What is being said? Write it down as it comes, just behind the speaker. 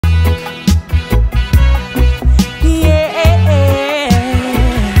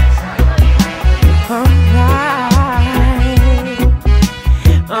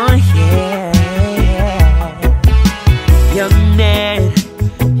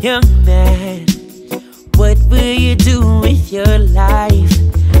Young man, what will you do with your life?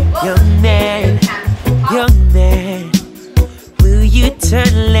 Young man, will you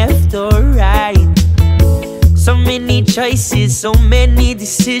turn left or right? So many choices, so many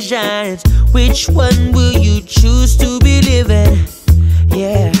decisions. Which one will you choose to be living?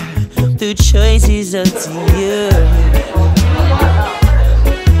 Yeah, the choice is up to you.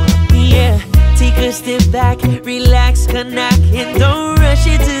 Yeah, take a step back, relax, connect, and don't rush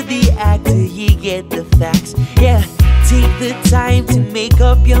into the act till you get the facts. Yeah, take the time to make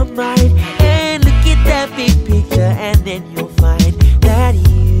up your mind and look at that big picture, and then you'll find that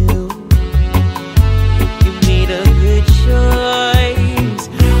you made a good choice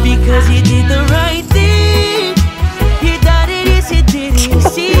because you did the right thing. You thought it is, you did it.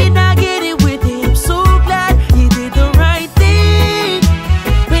 See, now get it with him. I'm so glad you did the right thing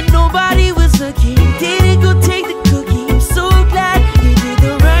when nobody was looking. Didn't go take the cookie. I'm so glad you did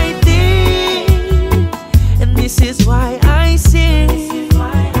the right thing, and this is why I sing.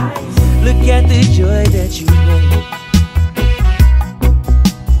 Look at the joy that you made.